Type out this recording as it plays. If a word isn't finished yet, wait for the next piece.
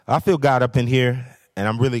I feel God up in here, and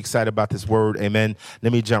I'm really excited about this word. Amen.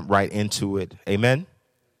 Let me jump right into it. Amen.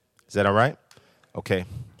 Is that all right? Okay.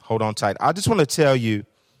 Hold on tight. I just want to tell you,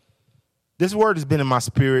 this word has been in my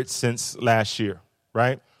spirit since last year,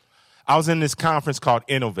 right? I was in this conference called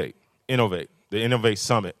Innovate, the Innovate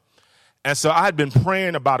Summit. And so I had been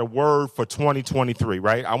praying about a word for 2023,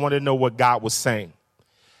 right? I wanted to know what God was saying.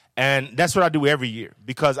 And that's what I do every year,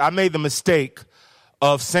 because I made the mistake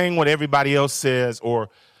of saying what everybody else says or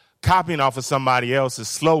copying off of somebody else's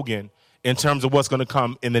slogan in terms of what's going to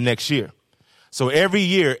come in the next year. So every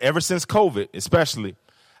year, ever since COVID especially,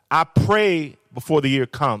 I pray before the year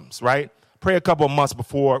comes, right? Pray a couple of months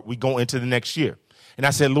before we go into the next year. And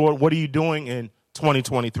I said, Lord, what are you doing in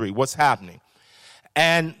 2023? What's happening?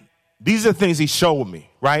 And these are things he showed me,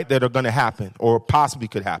 right, that are going to happen or possibly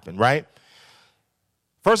could happen, right?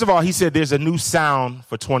 First of all, he said there's a new sound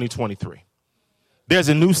for 2023. There's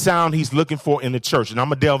a new sound he's looking for in the church, and I'm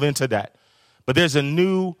going to delve into that. But there's a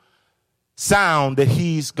new sound that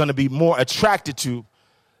he's going to be more attracted to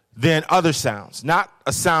than other sounds. Not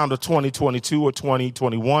a sound of 2022 or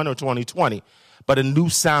 2021 or 2020, but a new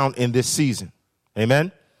sound in this season.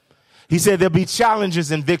 Amen? He said there'll be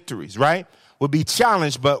challenges and victories, right? We'll be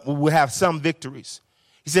challenged, but we'll have some victories.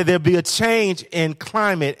 He said there'll be a change in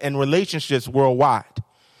climate and relationships worldwide.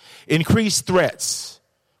 Increased threats,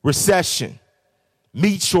 recession,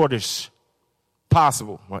 meat shortage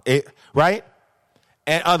possible, right?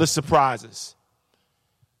 And other surprises.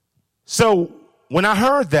 So when I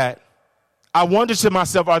heard that, I wondered to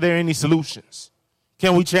myself, are there any solutions?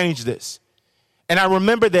 Can we change this? And I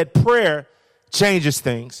remember that prayer changes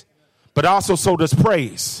things, but also so does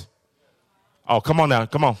praise. Oh, come on now,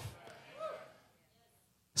 come on.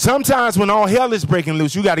 Sometimes when all hell is breaking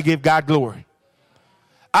loose, you got to give God glory.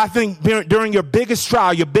 I think during your biggest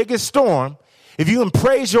trial, your biggest storm, if you can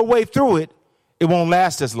praise your way through it, it won't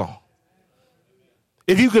last as long.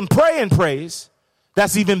 If you can pray and praise,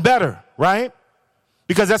 that's even better, right?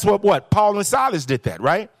 Because that's what Paul and Silas did that,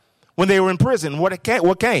 right? When they were in prison, what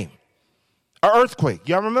came? An earthquake.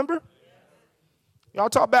 Y'all remember? Y'all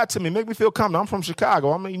talk back to me. Make me feel comfortable. I'm from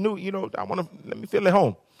Chicago. I mean, let me feel at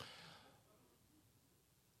home.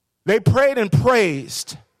 They prayed and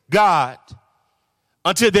praised God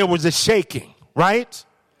until there was a shaking, right?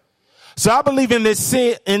 So I believe in this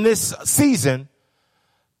season,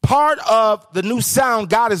 part of the new sound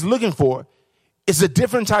God is looking for is a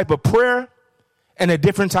different type of prayer and a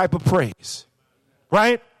different type of praise,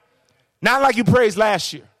 right? Not like you praised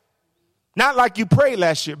last year. Not like you prayed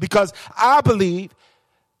last year, because I believe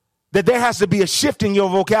that there has to be a shift in your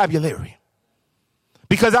vocabulary.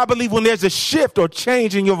 Because I believe when there's a shift or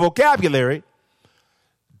change in your vocabulary,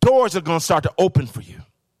 doors are going to start to open for you.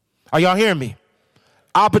 Are y'all hearing me?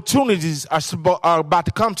 Opportunities are about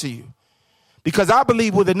to come to you. Because I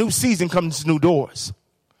believe with a new season comes new doors.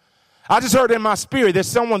 I just heard in my spirit there's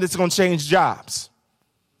someone that's going to change jobs.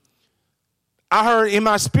 I heard in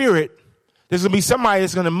my spirit there's going to be somebody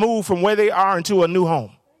that's going to move from where they are into a new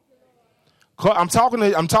home. I'm talking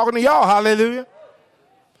to y'all, hallelujah.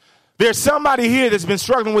 There's somebody here that's been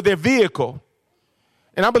struggling with their vehicle,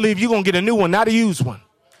 and I believe you're going to get a new one, not a used one.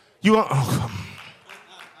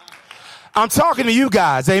 I'm talking to you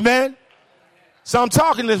guys, amen? So I'm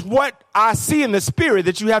talking to what I see in the spirit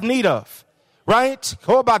that you have need of, right?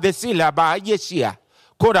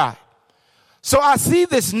 So I see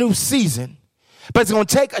this new season, but it's going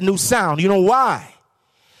to take a new sound. You know why?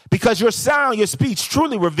 Because your sound, your speech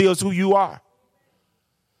truly reveals who you are.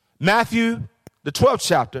 Matthew, the 12th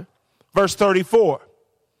chapter, verse 34.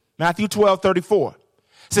 Matthew 12:34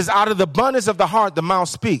 says, out of the abundance of the heart, the mouth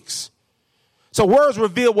speaks. So words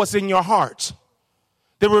reveal what's in your heart.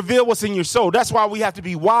 They reveal what's in your soul. That's why we have to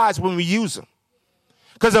be wise when we use them.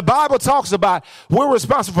 Because the Bible talks about we're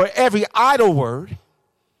responsible for every idle word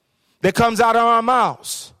that comes out of our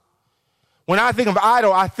mouths. When I think of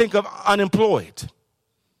idle, I think of unemployed,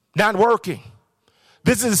 not working.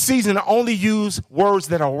 This is a season to only use words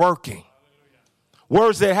that are working.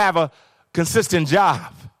 Words that have a consistent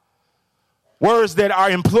job. Words that are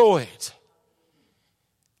employed.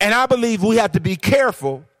 And I believe we have to be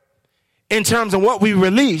careful in terms of what we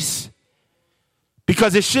release,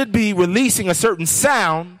 because it should be releasing a certain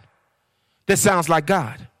sound that sounds like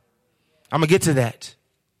God. I'm going to get to that.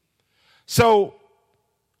 So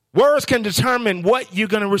words can determine what you're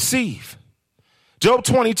going to receive. Job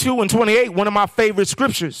 22:28, one of my favorite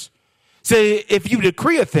scriptures, say if you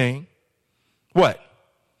decree a thing, what?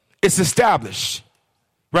 It's established,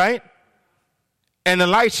 right? And the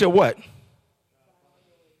light shall what?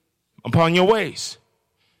 Upon your ways.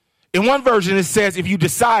 In one version, it says if you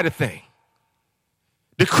decide a thing.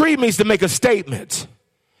 Decree means to make a statement.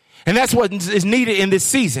 And that's what is needed in this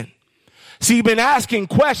season. See, you've been asking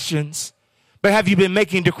questions, but have you been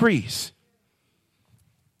making decrees?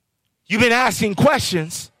 You've been asking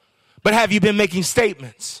questions, but have you been making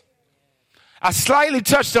statements? I slightly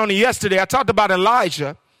touched on it yesterday. I talked about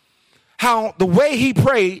Elijah, how the way he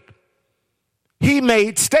prayed, he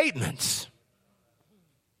made statements.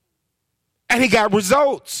 And he got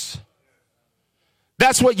results.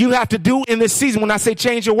 That's what you have to do in this season. When I say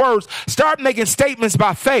change your words, start making statements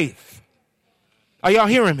by faith. Are y'all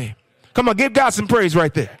hearing me? Come on, give God some praise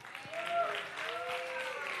right there.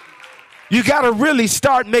 You got to really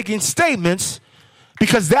start making statements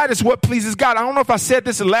because that is what pleases God. I don't know if I said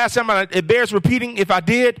this the last time. It bears repeating. If I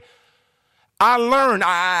did, I learned.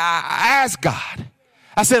 I asked God.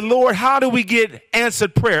 I said, Lord, how do we get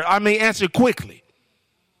answered prayer? I mean, answered quickly.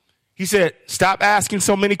 He said, stop asking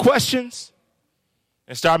so many questions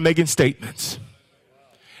and start making statements.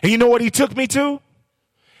 And you know what he took me to?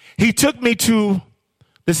 He took me to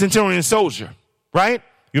the centurion soldier, right?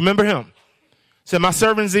 You remember him? Said, my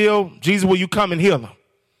servant's ill. Jesus, will you come and heal him?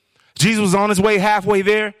 Jesus was on his way halfway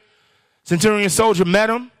there. Centurion soldier met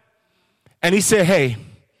him. And he said, hey,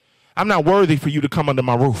 I'm not worthy for you to come under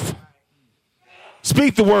my roof.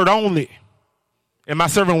 Speak the word only. And my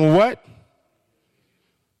servant will what?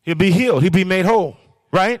 He'll be healed. He'll be made whole,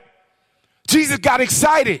 right? Jesus got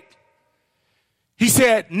excited. He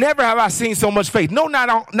said, never have I seen so much faith. No,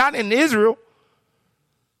 not in Israel.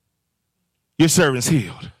 Your servant's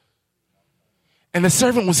healed. And the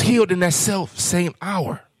servant was healed in that same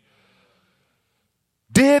hour.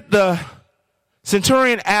 Did the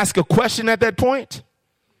centurion ask a question at that point?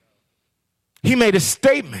 He made a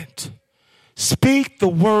statement. Speak the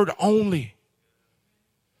word only.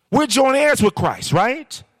 We're joint heirs with Christ,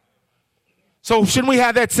 right? So shouldn't we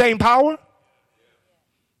have that same power?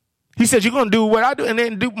 He said, you're going to do what I do and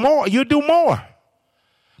then do more. You do more.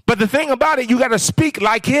 But the thing about it, you got to speak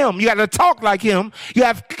like him. You got to talk like him. You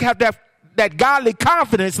have to have that godly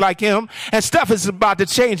confidence like him, and stuff is about to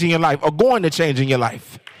change in your life or going to change in your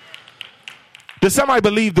life. Does somebody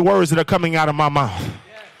believe the words that are coming out of my mouth?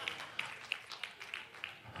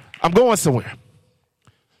 I'm going somewhere.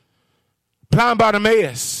 Blind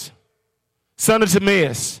Bartimaeus, son of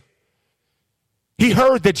Timaeus, he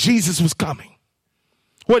heard that Jesus was coming.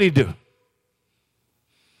 What did he do?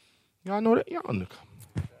 Y'all know that? Y'all know.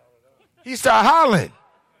 He started hollering.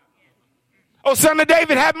 Oh, son of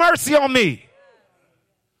David, have mercy on me.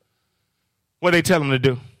 What they tell him to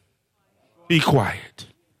do? Be quiet.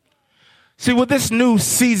 See, with this new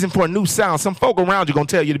season for a new sound, some folk around you going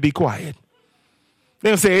to tell you to be quiet.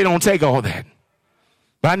 They'll say it don't take all that.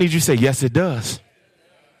 But I need you to say, yes, it does.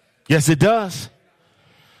 Yes, it does.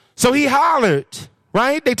 So he hollered,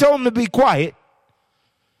 right? They told him to be quiet.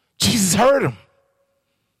 Jesus heard him.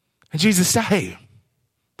 And Jesus said, hey,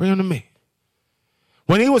 bring him to me.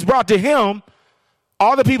 When he was brought to him,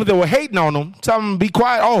 all the people that were hating on him, telling him to be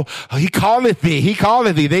quiet. Oh, he calleth thee. He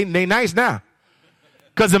calleth thee. They nice now.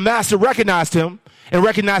 Because the master recognized him and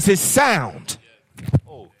recognized his sound.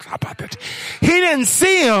 Oh, how about that? He didn't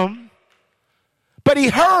see him, but he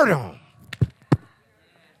heard him.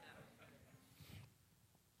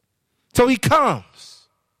 So he comes.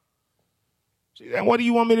 See, what do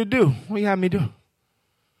you want me to do? What do you have me do?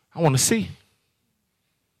 I want to see.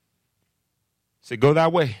 Say, go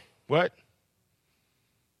that way. What?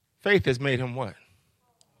 Faith has made him what?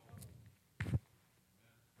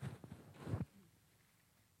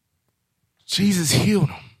 Jesus healed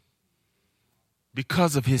him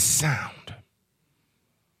because of his sound.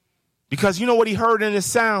 Because you know what he heard in his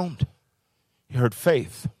sound? He heard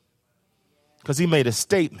faith. Because he made a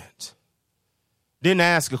statement. Didn't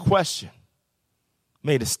ask a question.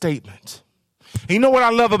 Made a statement. And you know what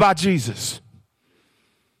I love about Jesus?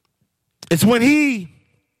 It's when he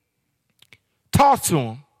talked to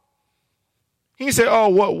him, he said, oh,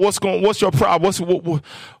 what's your problem?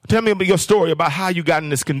 Tell me about your story about how you got in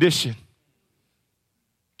this condition.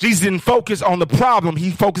 Jesus didn't focus on the problem. He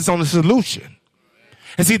focused on the solution.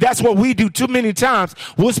 And see, that's what we do too many times.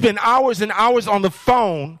 We'll spend hours and hours on the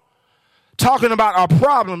phone talking about our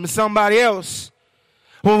problem with somebody else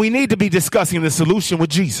when we need to be discussing the solution with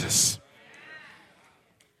Jesus.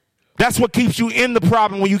 That's what keeps you in the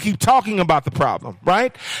problem when you keep talking about the problem,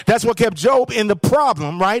 right? That's what kept Job in the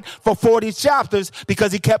problem, right, for 40 chapters,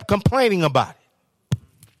 because he kept complaining about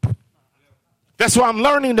it. That's why I'm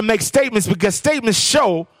learning to make statements, because statements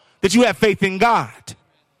show that you have faith in God.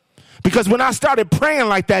 Because when I started praying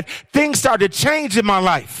like that, things started changing my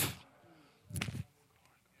life.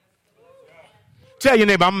 Tell your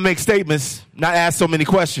neighbor, I'm going to make statements, not ask so many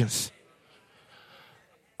questions.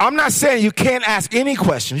 I'm not saying you can't ask any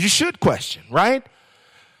questions. You should question, right?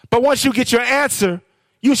 But once you get your answer,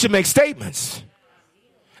 you should make statements.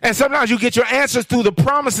 And sometimes you get your answers through the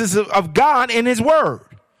promises of God in his word.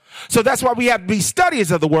 So that's why we have to be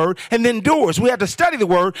studiers of the word and then doers. We have to study the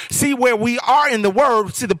word, see where we are in the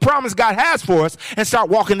word, see the promise God has for us, and start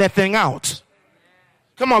walking that thing out.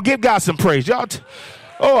 Come on, give God some praise. Y'all.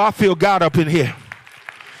 Oh, I feel God up in here.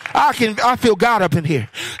 I feel God up in here.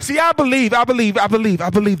 See, I believe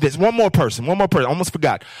this. One more person. Almost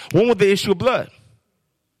forgot. One with the issue of blood.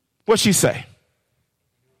 What'd she say?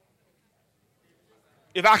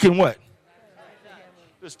 If I can what?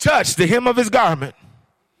 Just touch the hem of his garment,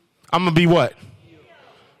 I'm going to be what?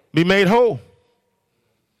 Be made whole.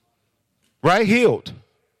 Right? Healed. Is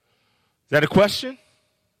that a question?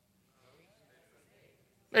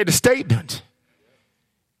 Made a statement.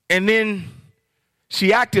 And then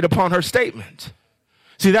she acted upon her statement.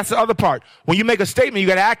 See, that's the other part. When you make a statement, you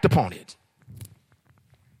got to act upon it.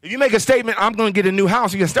 If you make a statement, I'm going to get a new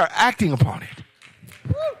house, you got to start acting upon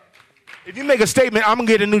it. If you make a statement, I'm going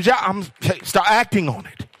to get a new job, I'm going to start acting on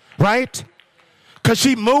it. Right? Because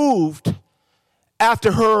she moved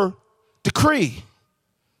after her decree.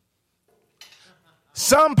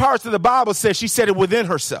 Some parts of the Bible says she said it within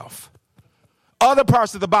herself. Other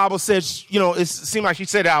parts of the Bible says, it seemed like she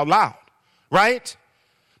said it out loud. Right?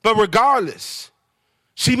 But regardless,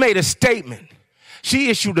 she made a statement. She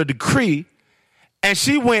issued a decree, and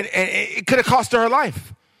she went, and it could have cost her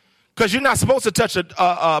life. Because you're not supposed to touch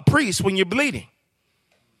a priest when you're bleeding.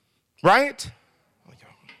 Right?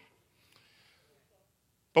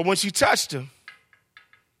 But when she touched him,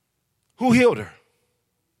 who healed her?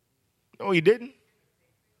 No, he didn't.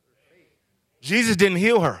 Jesus didn't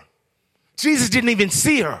heal her. Jesus didn't even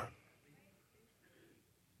see her.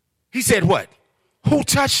 He said what? Who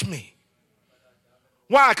touched me?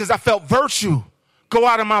 Why? Because I felt virtue go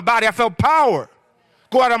out of my body. I felt power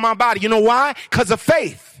go out of my body. You know why? Because of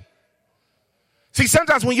faith. See,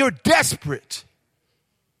 sometimes when you're desperate,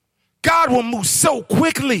 God will move so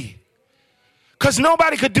quickly. Because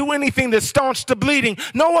nobody could do anything to staunch the bleeding.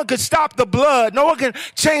 No one could stop the blood. No one can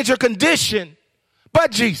change your condition but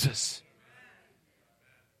Jesus.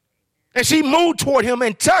 And she moved toward him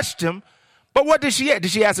and touched him. But what did she ask?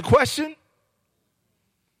 Did she ask a question?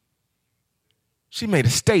 She made a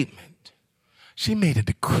statement. She made a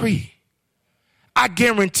decree. I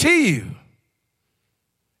guarantee you,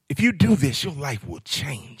 if you do this, your life will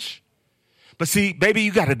change. But see, baby,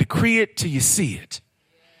 you got to decree it till you see it.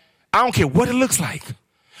 I don't care what it looks like.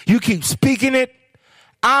 You keep speaking it.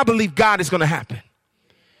 I believe God is going to happen.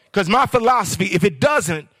 Because my philosophy, if it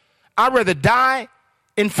doesn't, I'd rather die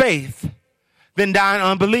in faith than die in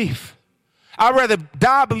unbelief. I'd rather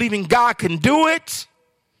die believing God can do it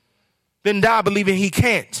than die believing he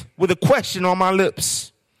can't with a question on my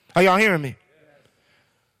lips. Are y'all hearing me?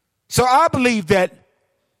 So I believe that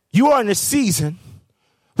you are in a season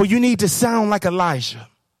where you need to sound like Elijah.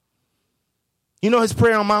 You know his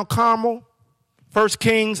prayer on Mount Carmel? 1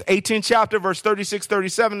 Kings 18th chapter, verse 36,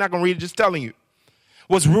 37. Not going to read it, just telling you.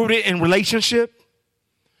 Was rooted in relationship.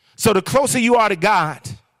 So the closer you are to God,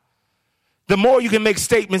 the more you can make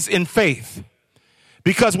statements in faith.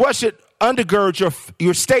 Because what should undergird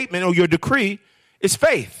your statement or your decree is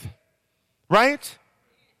faith. Right?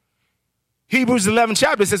 Hebrews 11th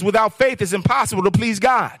chapter says, without faith it's impossible to please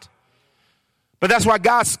God. But that's why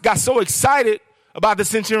God got so excited about the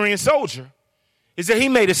centurion soldier. Is that he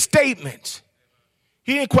made a statement.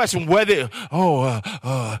 He didn't question whether, you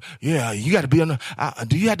got to be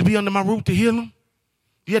do you have to be under my roof to heal him?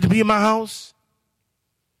 Do you have to be in my house?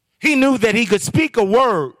 He knew that he could speak a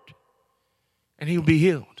word and he would be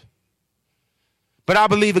healed. But I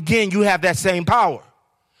believe, again, you have that same power.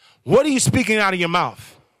 What are you speaking out of your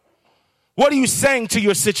mouth? What are you saying to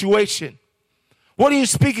your situation? What are you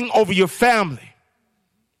speaking over your family?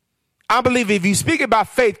 I believe if you speak about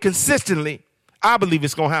faith consistently, I believe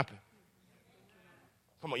it's going to happen.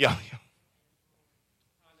 Come on, y'all.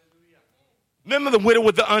 Remember the widow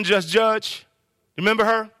with the unjust judge? Remember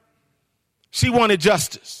her? She wanted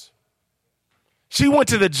justice. She went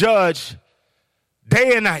to the judge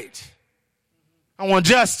day and night. I want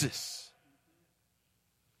justice.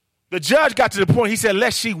 The judge got to the point, he said,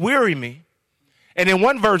 lest she weary me. And in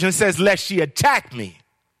one version it says, lest she attack me.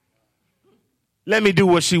 Let me do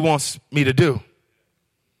what she wants me to do.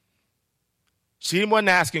 She wasn't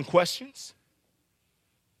asking questions.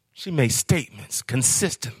 She made statements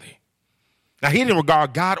consistently. Now, he didn't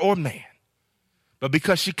regard God or man. But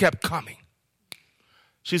because she kept coming,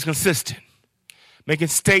 she's consistent, making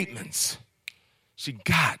statements. She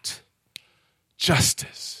got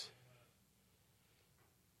justice.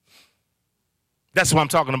 That's why I'm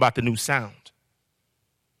talking about the new sound.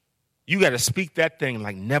 you got to speak that thing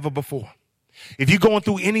like never before. If you're going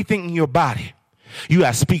through anything in your body, you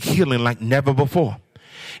got to speak healing like never before.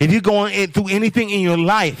 If you're going through anything in your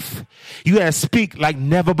life, you got to speak like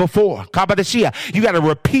never before. You got to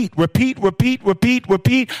repeat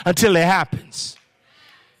until it happens.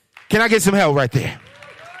 Can I get some help right there?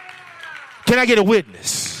 Can I get a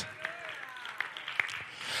witness?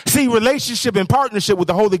 See, relationship and partnership with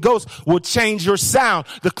the Holy Ghost will change your sound.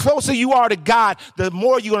 The closer you are to God, the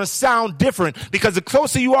more you're going to sound different. Because the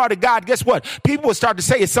closer you are to God, guess what? People will start to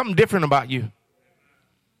say it's something different about you.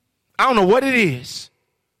 I don't know what it is,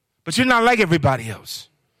 but you're not like everybody else.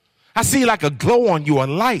 I see like a glow on you, a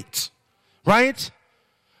light, right?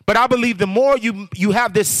 But I believe the more you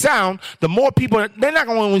have this sound, the more people, they're not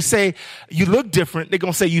going to only say you look different, they're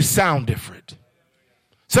going to say you sound different.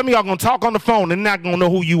 Some of y'all going to talk on the phone and not going to know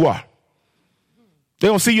who you are. They're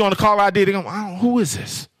going to see you on the call ID, they're going to, who is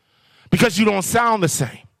this? Because you don't sound the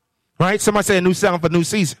same, right? Somebody say a new sound for new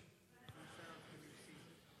season.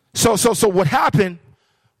 So what happened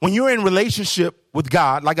when you're in relationship with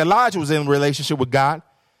God, like Elijah was in relationship with God,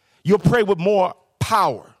 you'll pray with more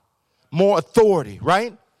power, more authority,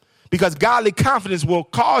 right? Because godly confidence will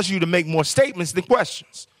cause you to make more statements than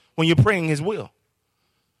questions when you're praying his will.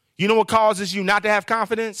 You know what causes you not to have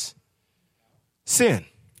confidence? Sin.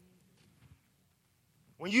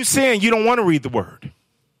 When you sin, you don't want to read the word.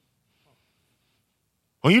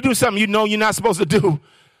 When you do something you know you're not supposed to do,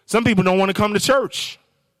 some people don't want to come to church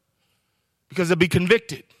because they'll be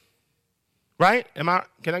convicted. Right? Can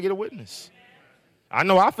I get a witness? I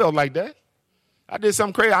know I felt like that. I did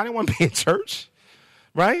something crazy. I didn't want to be in church.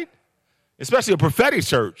 Right? Especially a prophetic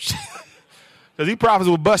church. Because these prophets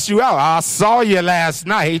will bust you out. I saw you last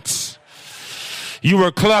night. You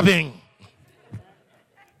were clubbing.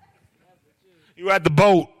 You were at the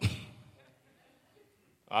boat.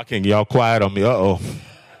 I can't get y'all quiet on me. Uh-oh.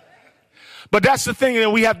 But that's the thing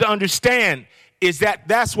that we have to understand is that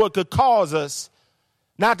that's what could cause us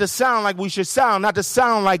not to sound like we should sound, not to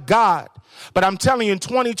sound like God. But I'm telling you, in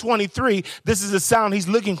 2023, this is the sound he's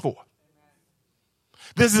looking for.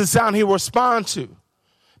 This is the sound he'll respond to.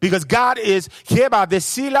 Because God is, he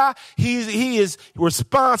is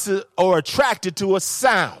responsive or attracted to a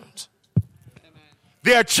sound.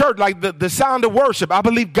 Their church, like the sound of worship, I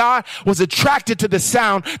believe God was attracted to the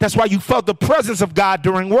sound. That's why you felt the presence of God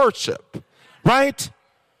during worship, right?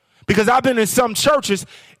 Because I've been in some churches,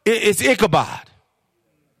 it's Ichabod.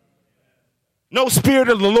 No spirit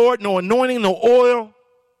of the Lord, no anointing, no oil.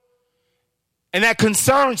 And that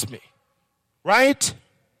concerns me, right?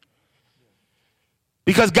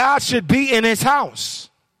 Because God should be in his house.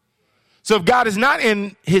 So if God is not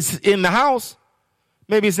in the house,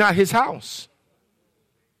 maybe it's not his house.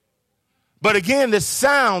 But again, the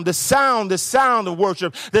sound of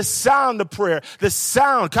worship, the sound of prayer, the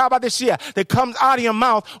sound that comes out of your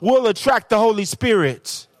mouth will attract the Holy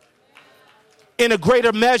Spirit in a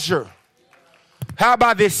greater measure. How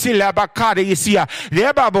about this? I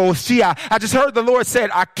just heard the Lord said,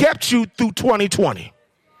 I kept you through 2020.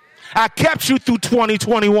 I kept you through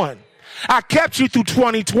 2021. I kept you through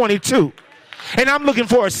 2022. And I'm looking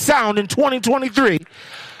for a sound in 2023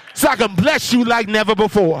 so I can bless you like never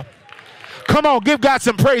before. Come on, give God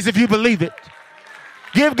some praise if you believe it.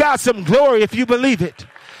 Give God some glory if you believe it.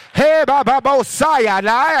 I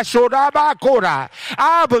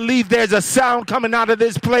believe there's a sound coming out of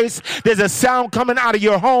this place. There's a sound coming out of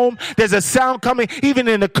your home. There's a sound coming even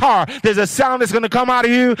in the car. There's a sound that's going to come out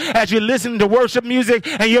of you as you're listening to worship music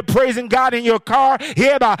and you're praising God in your car.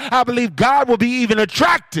 I believe God will be even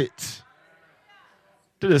attracted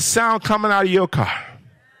to the sound coming out of your car.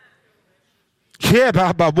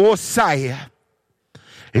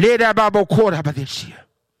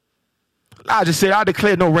 I just said, I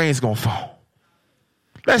declare no rain's going to fall.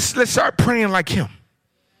 Let's start praying like him.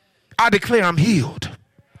 I declare I'm healed.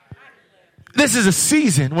 This is a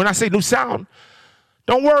season, when I say new sound,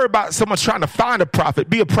 don't worry about someone trying to find a prophet.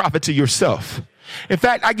 Be a prophet to yourself. In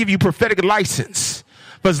fact, I give you prophetic license.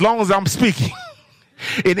 But as long as I'm speaking,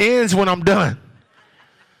 it ends when I'm done.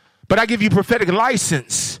 But I give you prophetic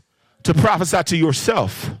license to prophesy to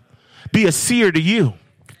yourself. Be a seer to you.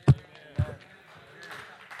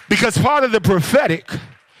 Because part of the prophetic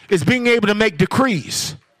is being able to make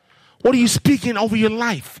decrees. What are you speaking over your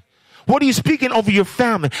life? What are you speaking over your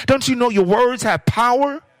family? Don't you know your words have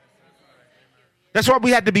power? That's why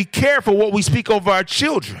we have to be careful what we speak over our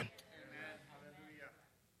children.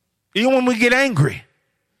 Even when we get angry,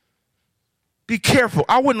 be careful.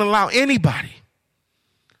 I wouldn't allow anybody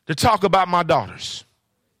to talk about my daughters.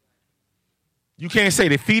 You can't say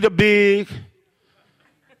their feet are big.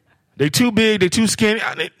 They're too big. They're too skinny.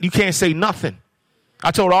 You can't say nothing.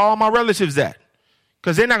 I told all my relatives that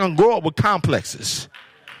because they're not going to grow up with complexes.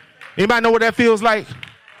 Anybody know what that feels like?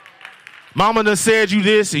 Mama done said you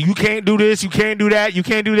this, and you can't do this, you can't do that, you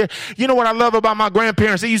can't do that. You know what I love about my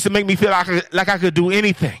grandparents? They used to make me feel like I could do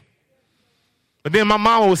anything. But then my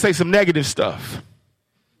mama would say some negative stuff.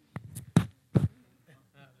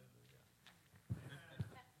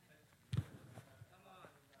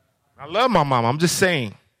 I love my mama. I'm just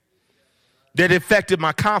saying that it affected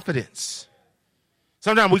my confidence.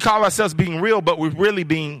 Sometimes we call ourselves being real, but we're really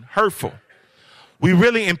being hurtful. We're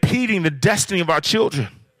really impeding the destiny of our children.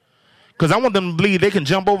 Because I want them to believe they can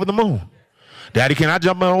jump over the moon. Daddy, can I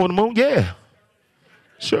jump over the moon? Yeah.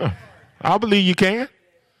 Sure. I believe you can.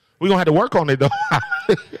 We're going to have to work on it, though.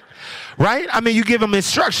 Right? I mean, you give them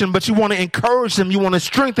instruction, but you want to encourage them. You want to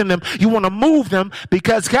strengthen them. You want to move them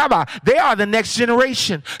because, they are the next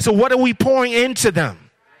generation. So what are we pouring into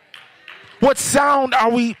them? What sound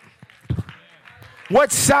are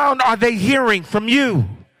they hearing from you?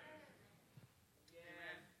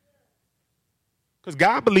 Because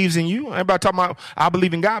God believes in you. Everybody talking about, I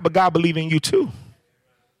believe in God, but God believes in you too.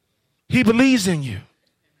 He believes in you.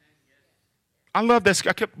 I love that.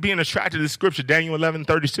 I kept being attracted to the scripture, Daniel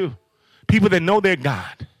 11:32. People that know their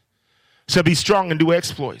God shall be strong and do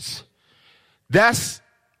exploits. That's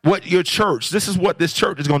what your church, this is what this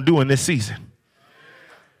church is going to do in this season.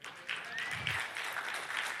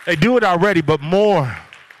 They do it already, but more.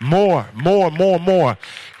 Live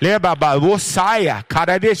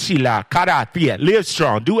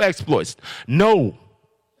strong, do exploits, know,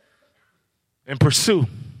 and pursue.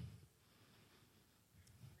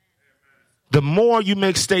 The more you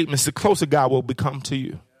make statements, the closer God will become to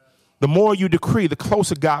you. The more you decree, the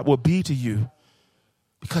closer God will be to you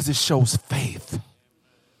because it shows faith.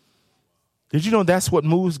 Did you know that's what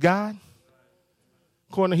moves God?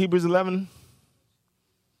 According to Hebrews 11,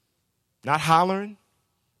 not hollering,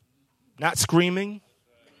 not screaming,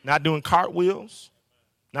 not doing cartwheels,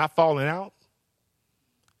 not falling out.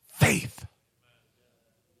 Faith.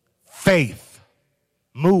 Faith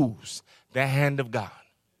moves the hand of God.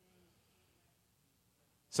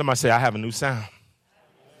 Somebody say, I have a new sound.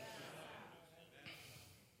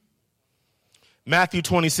 Matthew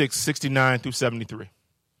 26:69-73.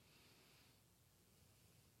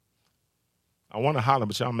 I want to holler,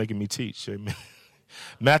 but y'all making me teach. Amen.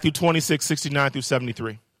 Matthew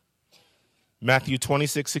 26:69-73. Matthew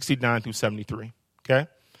 26:69-73. Okay?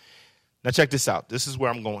 Now check this out. This is where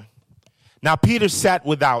I'm going. Now Peter sat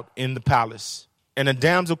without in the palace, and a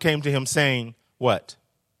damsel came to him saying, what?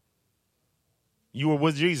 You were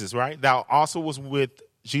with Jesus, right? Thou also was with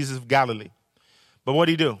Jesus of Galilee. But what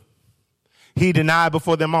did he do? He denied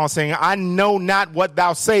before them all, saying, I know not what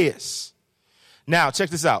thou sayest. Now, check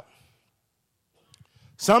this out.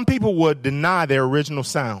 Some people would deny their original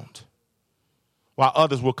sound, while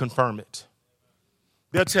others will confirm it.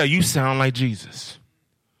 They'll tell you sound like Jesus.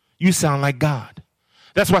 You sound like God.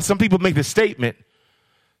 That's why some people make the statement,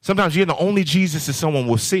 sometimes you're the only Jesus that someone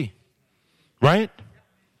will see, right?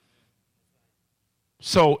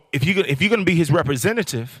 So if you're going to be his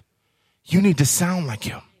representative, you need to sound like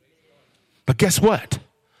him. But guess what?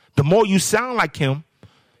 The more you sound like him,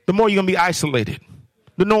 the more you're going to be isolated.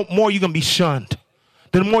 The more you're going to be shunned.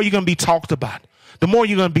 The more you're going to be talked about. The more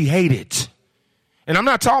you're going to be hated. And I'm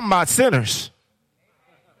not talking about sinners.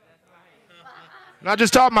 I'm not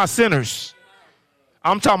just talking about sinners.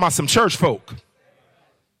 I'm talking about some church folk.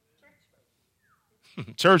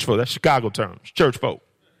 Church folk, that's Chicago terms. Church folk.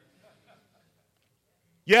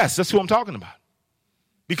 Yes, that's who I'm talking about.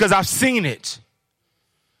 Because I've seen it.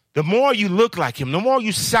 The more you look like him, the more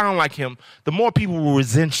you sound like him, the more people will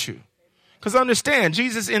resent you. Because understand,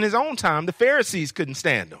 Jesus in his own time, the Pharisees couldn't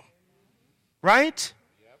stand him. Right?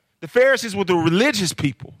 Yep. The Pharisees were the religious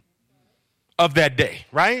people of that day,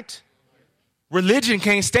 right? Religion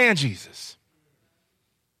can't stand Jesus.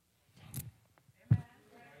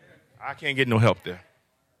 I can't get no help there.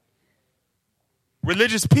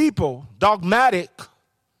 Religious people, dogmatic,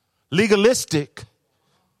 legalistic,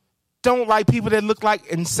 don't like people that look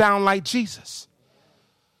like and sound like Jesus.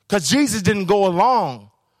 Because Jesus didn't go along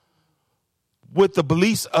with the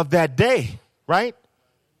beliefs of that day, right?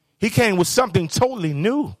 He came with something totally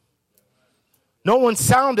new. No one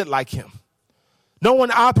sounded like him. No one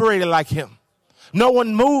operated like him. No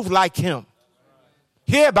one moved like him.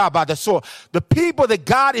 Hear about the soul. The people that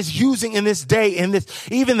God is using in this day, in this,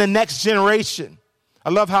 even the next generation. I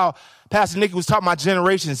love how Pastor Nikki was talking about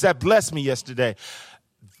generations. That blessed me yesterday.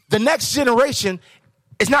 The next generation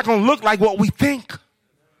is not going to look like what we think.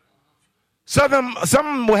 Some of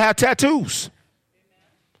them will have tattoos.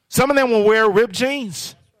 Some of them will wear ripped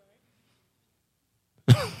jeans.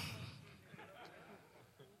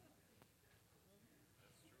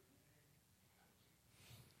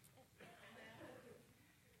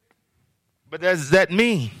 But does that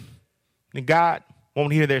mean that God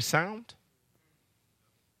won't hear their sound?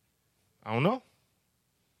 I don't know.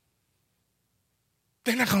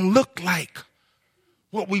 They're not going to look like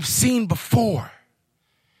what we've seen before.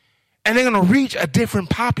 And they're going to reach a different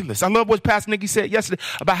populace. I love what Pastor Nikki said yesterday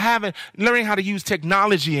about learning how to use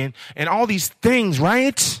technology and all these things,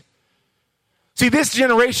 right? See, this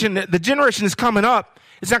generation, the generation that's coming up,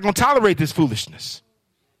 is not going to tolerate this foolishness.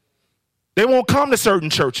 They won't come to certain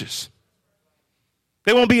churches.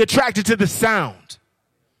 They won't be attracted to the sound.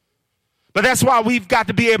 But that's why we've got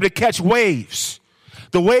to be able to catch waves.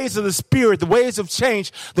 The waves of the Spirit, the waves of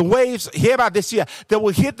change, the waves, hear about this year, that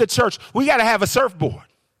will hit the church. We got to have a surfboard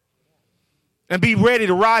and be ready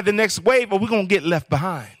to ride the next wave, or we're going to get left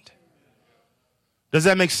behind. Does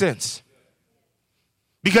that make sense?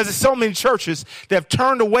 Because there's so many churches that have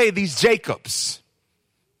turned away these Jacobs.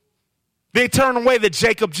 They turn away the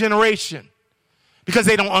Jacob generation because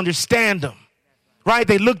they don't understand them, right?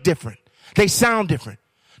 They look different. They sound different.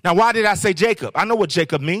 Now, why did I say Jacob? I know what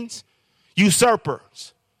Jacob means.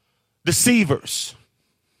 Usurpers, deceivers,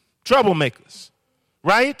 troublemakers,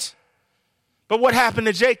 right? But what happened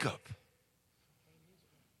to Jacob?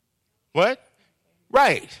 What?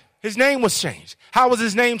 Right. His name was changed. How was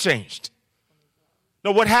his name changed?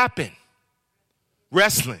 No, what happened?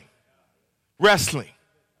 Wrestling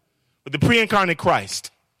with the pre-incarnate Christ,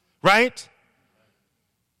 right?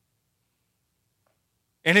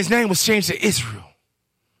 And his name was changed to Israel,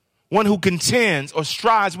 one who contends or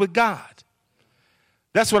strives with God.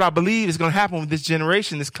 That's what I believe is going to happen with this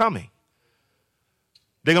generation that's coming.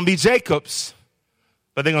 They're going to be Jacobs,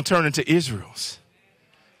 but they're going to turn into Israels.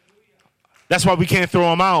 That's why we can't throw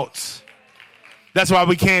them out. That's why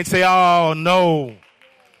we can't say, oh, no.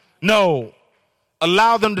 No.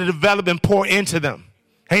 Allow them to develop and pour into them.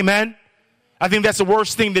 Amen. I think that's the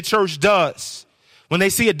worst thing the church does. When they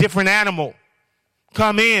see a different animal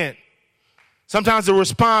come in, sometimes the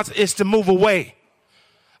response is to move away.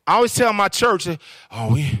 I always tell my church,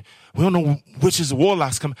 oh, we don't know witches or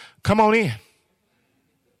warlocks. Come on in. Amen.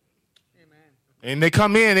 And they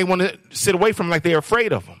come in, they want to sit away from them like they're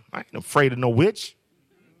afraid of them. I ain't afraid of no witch.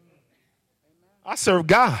 I serve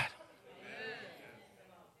God.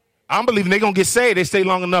 I'm believing they're going to get saved. They stay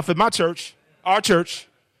long enough at my church, our church,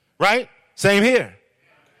 right? Same here.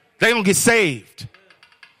 They're going to get saved.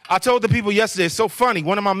 I told the people yesterday, it's so funny.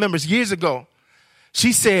 One of my members years ago,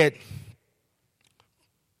 she said,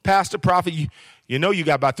 Pastor, prophet, you know you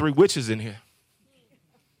got about 3 witches in here.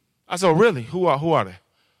 I said, oh, really? Who are they?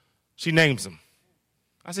 She names them.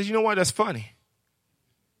 I said, you know what? That's funny.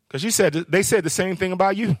 Because they said the same thing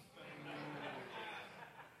about you.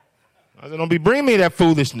 I said, don't be bringing me that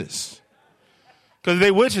foolishness. Because if they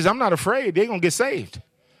witches, I'm not afraid. They're going to get saved.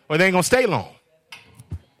 Or they ain't going to stay long.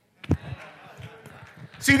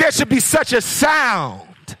 See, there should be such a sound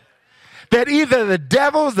that either the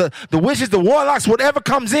devils, the witches, the warlocks, whatever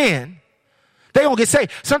comes in, they don't get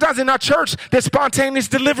saved. Sometimes in our church, there's spontaneous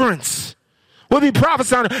deliverance. We'll be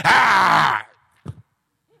prophesying, ah!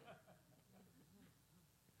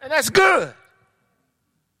 And that's good.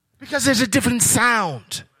 Because there's a different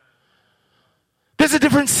sound. There's a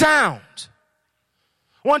different sound.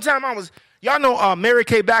 One time y'all know Mary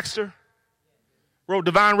Kay Baxter wrote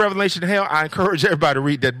Divine Revelation in Hell. I encourage everybody to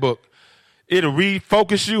read that book. It'll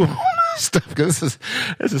refocus you on stuff because this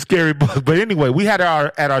is a scary book. But anyway, we had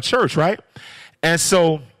her at our church, right? And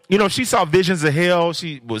so, she saw visions of hell.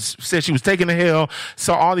 Said she was taken to hell,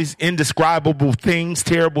 saw all these indescribable things,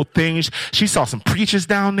 terrible things. She saw some preachers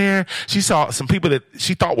down there. She saw some people that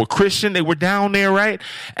she thought were Christian. They were down there, right?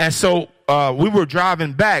 And so we were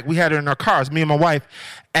driving back. We had her in our cars, me and my wife.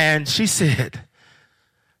 And she said,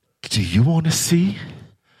 do you want to see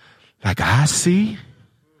like I see?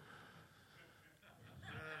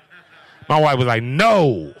 My wife was like,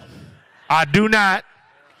 no, I do not.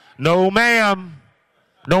 No, ma'am.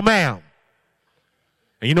 No, ma'am.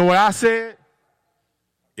 And you know what I said?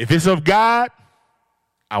 If it's of God,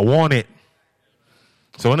 I want it.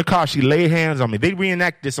 So in the car, she laid hands on me. They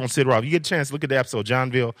reenact this on Sid Roth. You get a chance, look at the episode,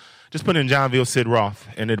 Johnville. Just put in Johnville Sid Roth,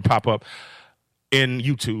 and it'll pop up in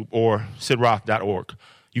YouTube or sidroth.org.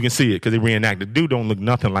 You can see it because they reenact it. Dude don't look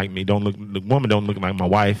nothing like me. The woman don't look like my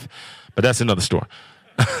wife. But that's another story.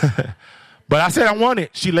 But I said I want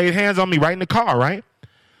it. She laid hands on me right in the car, right?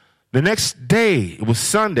 The next day, it was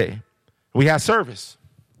Sunday, we had service.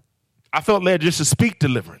 I felt led just to speak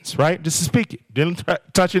deliverance, right? Just to speak it. Didn't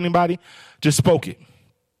touch anybody, just spoke it.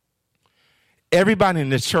 Everybody in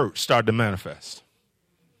this church started to manifest.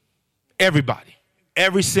 Everybody.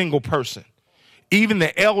 Every single person. Even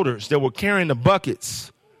the elders that were carrying the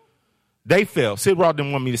buckets They fell. Sid Roth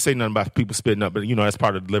didn't want me to say nothing about people spitting up, but that's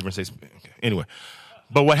part of deliverance. Okay. Anyway,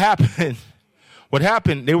 but what happened,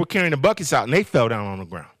 they were carrying the buckets out and they fell down on the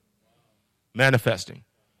ground, manifesting.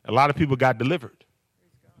 A lot of people got delivered,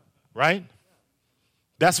 right?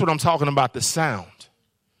 That's what I'm talking about, the sound.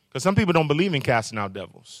 Because some people don't believe in casting out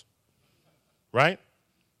devils, right?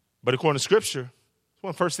 But according to Scripture, it's one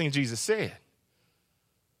of the first things Jesus said.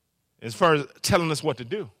 As far as telling us what to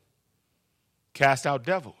do, cast out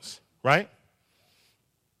devils, right?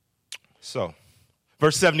 So,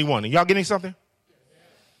 verse 71. Are y'all getting something?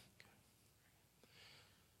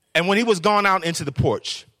 And when he was gone out into the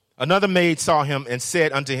porch, another maid saw him and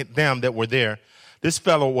said unto them that were there, this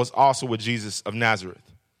fellow was also with Jesus of Nazareth.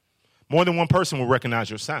 More than one person will recognize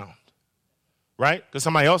your sound, right? Because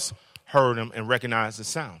somebody else heard him and recognized the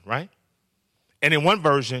sound, right? And in one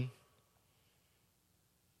version,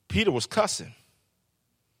 Peter was cussing.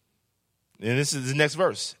 And this is the next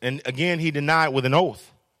verse. And again, he denied with an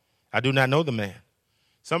oath, I do not know the man.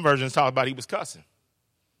 Some versions talk about he was cussing,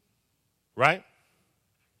 right?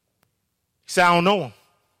 He said, I don't know him.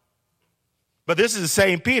 But this is the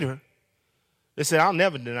same Peter that said, I'll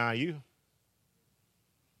never deny you.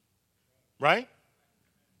 Right?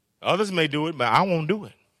 Others may do it, but I won't do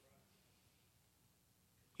it.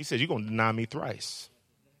 He said, you're going to deny me thrice.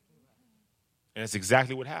 And that's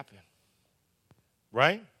exactly what happened.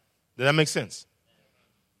 Right? Does that make sense?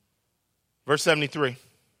 Verse 73.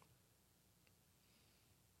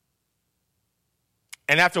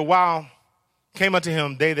 And after a while came unto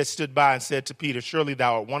him they that stood by and said to Peter, surely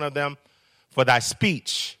thou art one of them, for thy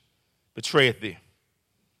speech betrayeth thee.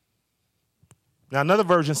 Now another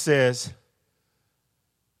version says,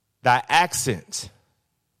 thy accent,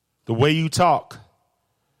 the way you talk,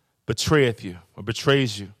 betrayeth you or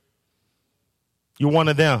betrays you. You're one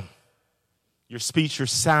of them. Your speech, your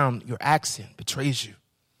sound, your accent betrays you.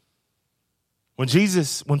 When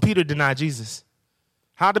Peter denied Jesus,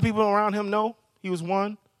 how did people around him know he was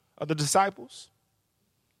one of the disciples?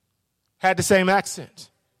 Had the same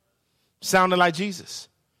accent. Sounded like Jesus.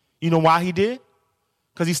 You know why he did?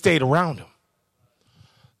 Because he stayed around him.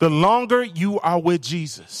 The longer you are with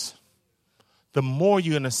Jesus, the more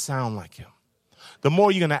you're going to sound like him. The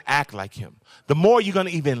more you're going to act like him. The more you're going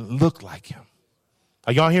to even look like him.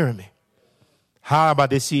 Are y'all hearing me? How about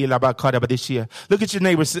this year? Look at your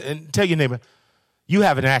neighbor and tell your neighbor, you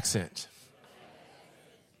have an accent.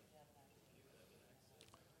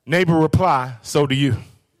 Neighbor reply, so do you.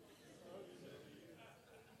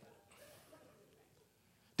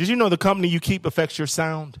 Did you know the company you keep affects your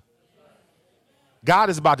sound? God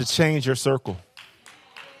is about to change your circle.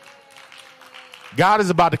 God is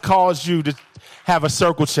about to cause you to have a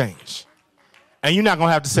circle change. And you're not going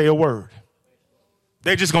to have to say a word.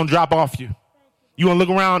 They're just going to drop off you. You're going to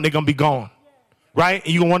look around, they're going to be gone. Right?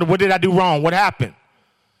 And you're going to wonder, what did I do wrong? What happened?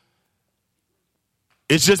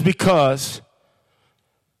 It's just because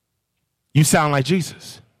you sound like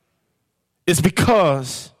Jesus. It's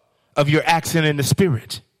because of your accent in the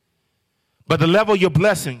spirit. But the level of your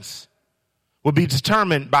blessings will be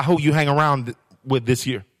determined by who you hang around with this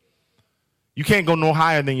year. You can't go no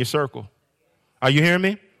higher than your circle. Are you hearing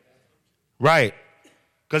me? Right.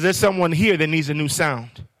 Because there's someone here that needs a new sound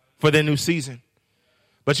for their new season.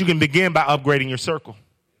 But you can begin by upgrading your circle.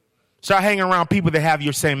 Start hanging around people that have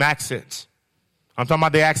your same accents. I'm talking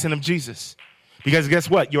about the accent of Jesus. Because guess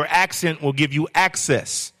what? Your accent will give you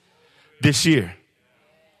access this year.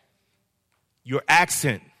 Your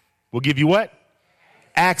accent will give you what?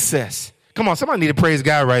 Access. Come on, somebody need to praise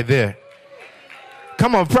God right there.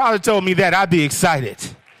 Come on, probably told me that, I'd be excited.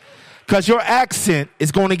 Because your accent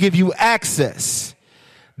is going to give you access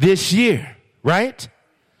this year. Right?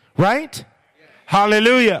 Right?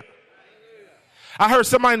 Hallelujah. I heard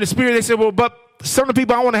somebody in the spirit, they said, well, but some of the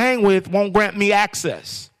people I want to hang with won't grant me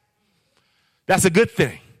access. That's a good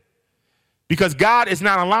thing. Because God is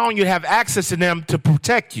not allowing you to have access to them to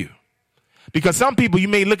protect you. Because some people, you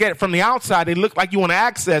may look at it from the outside, they look like you want to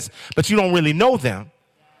access, but you don't really know them.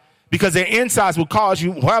 Because their insides will cause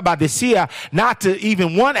you, what about this here, not to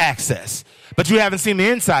even want access. But you haven't seen the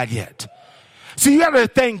inside yet. So you got to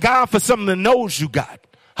thank God for some of the no's you got.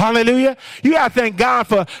 Hallelujah. You got to thank God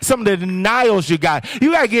for some of the denials you got.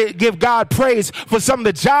 You got to give God praise for some of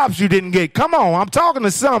the jobs you didn't get. Come on, I'm talking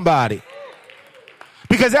to somebody.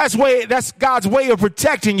 Because that's God's way of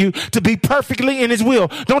protecting you to be perfectly in his will.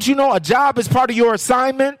 Don't you know a job is part of your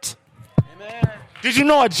assignment? Amen. Did you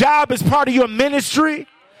know a job is part of your ministry?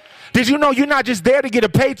 Did you know you're not just there to get a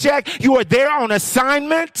paycheck? You are there on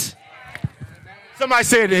assignment. Somebody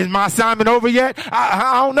said, is my assignment over yet?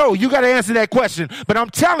 I don't know. You got to answer that question. But I'm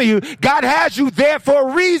telling you, God has you there for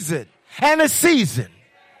a reason and a season.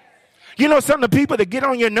 You know some of the people that get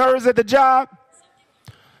on your nerves at the job,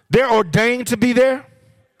 they're ordained to be there.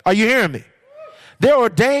 Are you hearing me? They're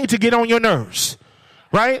ordained to get on your nerves,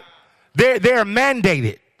 right? They're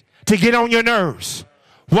mandated to get on your nerves.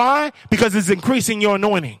 Why? Because it's increasing your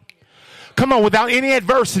anointing. Come on, without any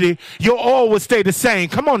adversity, your oil will stay the same.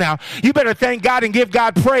 Come on now. You better thank God and give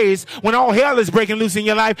God praise when all hell is breaking loose in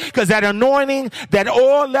your life, because that anointing, that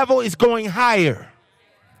oil level is going higher.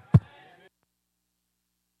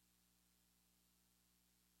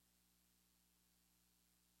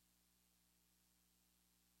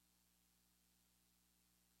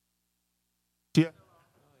 Yeah.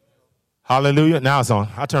 Hallelujah. Now it's on.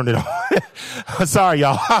 I turned it on. Sorry,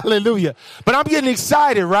 y'all. Hallelujah. But I'm getting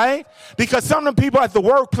excited, right? Because some of the people at the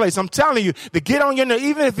workplace, I'm telling you, they get on your nerves,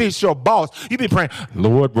 even if it's your boss, you be praying,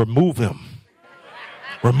 Lord, remove him.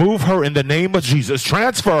 Remove her in the name of Jesus.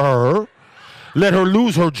 Transfer her. Let her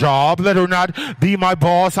lose her job. Let her not be my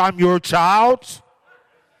boss. I'm your child.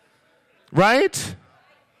 Right?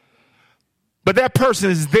 But that person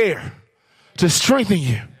is there to strengthen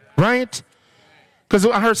you, right? Because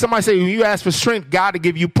I heard somebody say, when you ask for strength, God will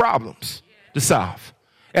give you problems to solve.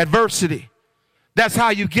 Adversity. That's how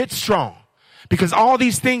you get strong. Because all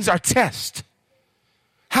these things are tests.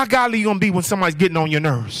 How godly you going to be when somebody's getting on your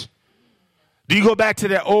nerves? Do you go back to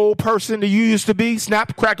that old person that you used to be?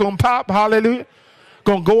 Snap, crackle, and pop. Hallelujah.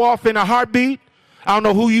 Going to go off in a heartbeat. I don't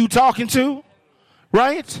know who you talking to.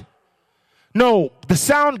 Right? No, the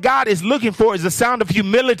sound God is looking for is a sound of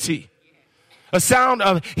humility. A sound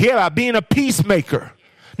of being a peacemaker,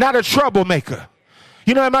 not a troublemaker.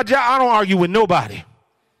 You know, at my job, I don't argue with nobody.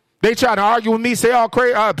 They try to argue with me, say,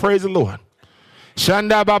 praise the Lord.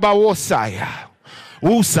 Shanda Baba Wosaya.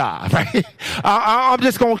 Woosah, right? I'm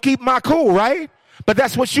just going to keep my cool, right? But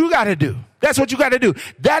that's what you got to do. That's what you got to do.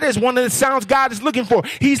 That is one of the sounds God is looking for.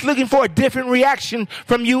 He's looking for a different reaction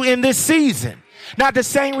from you in this season. Not the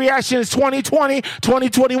same reaction as 2020,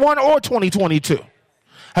 2021, or 2022.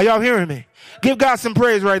 Are y'all hearing me? Give God some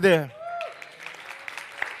praise right there.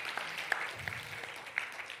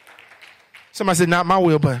 Somebody said, not my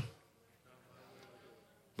will, but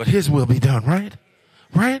his will be done, right?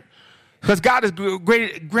 Right? Because God has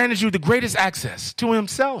granted you the greatest access to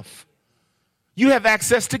himself. You have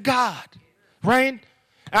access to God, right?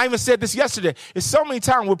 I even said this yesterday. It's so many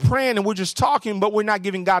times we're praying and we're just talking, but we're not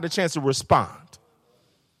giving God a chance to respond.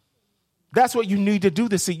 That's what you need to do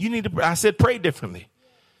this. You need to, I said, pray differently.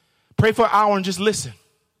 Pray for an hour and just listen.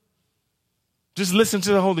 Just listen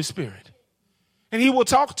to the Holy Spirit. And he will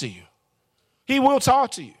talk to you. He will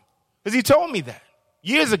talk to you. Because he told me that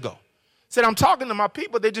years ago. Said, I'm talking to my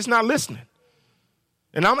people. They're just not listening.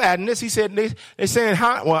 And I'm adding this. He said, they saying,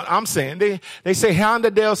 well, I'm saying, they say Honda,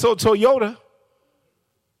 Del Sol, Toyota.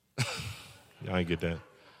 Y'all ain't get that.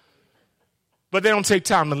 But they don't take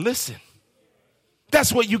time to listen.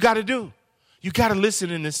 That's what you got to do. You got to listen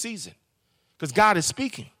in this season. Because God is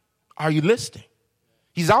speaking. Are you listening?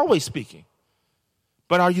 He's always speaking.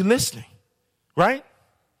 But are you listening? Right?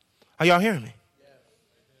 Are y'all hearing me?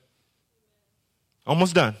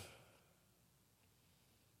 Almost done.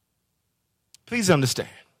 Please understand.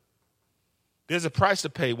 There's a price to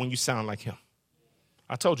pay when you sound like him.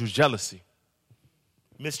 I told you, jealousy,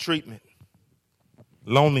 mistreatment,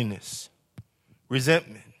 loneliness,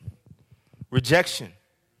 resentment, rejection,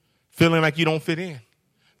 feeling like you don't fit in,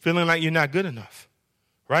 feeling like you're not good enough,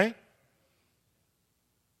 right?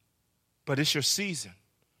 But it's your season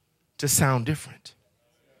to sound different.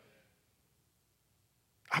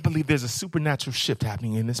 I believe there's a supernatural shift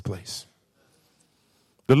happening in this place.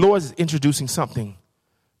 The Lord is introducing something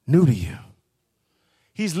new to you.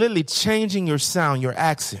 He's literally changing your sound, your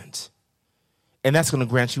accent, and that's going to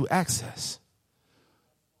grant you access.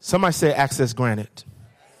 Somebody say access granted.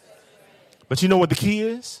 But you know what the key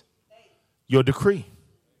is? Your decree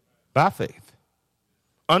by faith,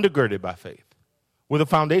 undergirded by faith, with a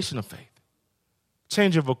foundation of faith.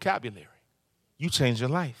 Change your vocabulary. You change your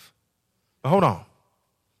life. But hold on.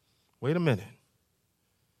 Wait a minute.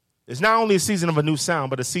 It's not only a season of a new sound,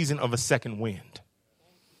 but a season of a second wind.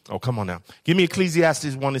 Oh, come on now. Give me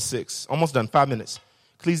Ecclesiastes 1:6. Almost done. 5 minutes.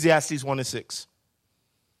 Ecclesiastes 1:6.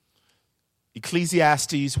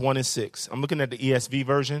 Ecclesiastes 1:6. I'm looking at the ESV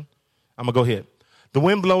version. I'm going to go ahead. The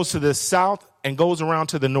wind blows to the south and goes around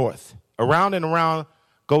to the north. Around and around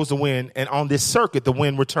goes the wind, and on this circuit, the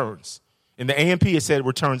wind returns. In the AMP, it said it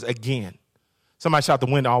returns again. Somebody shout, the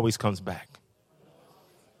wind always comes back.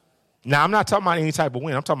 Now, I'm not talking about any type of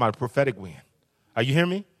wind. I'm talking about a prophetic wind. Are you hearing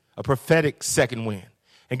me? A prophetic second wind.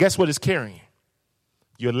 And guess what it's carrying?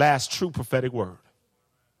 Your last true prophetic word.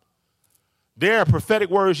 There are prophetic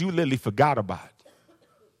words you literally forgot about.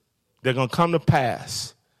 They're going to come to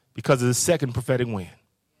pass because of the second prophetic wind.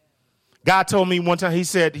 God told me one time, he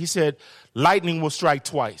said, lightning will strike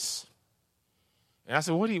twice. And I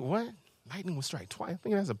said, what? Lightning will strike twice? I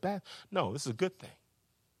think that's a bad. No, this is a good thing.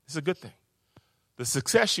 It's a good thing. The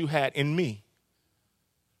success you had in me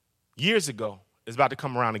years ago is about to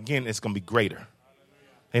come around again. It's going to be greater.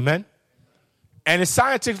 Amen. And it's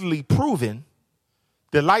scientifically proven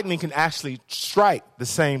that lightning can actually strike the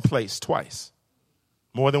same place twice,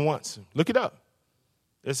 more than once. Look it up.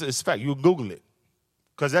 It's a fact. You'll Google it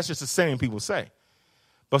because that's just the saying people say.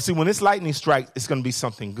 But see, when this lightning strikes, it's going to be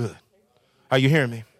something good. Are you hearing me?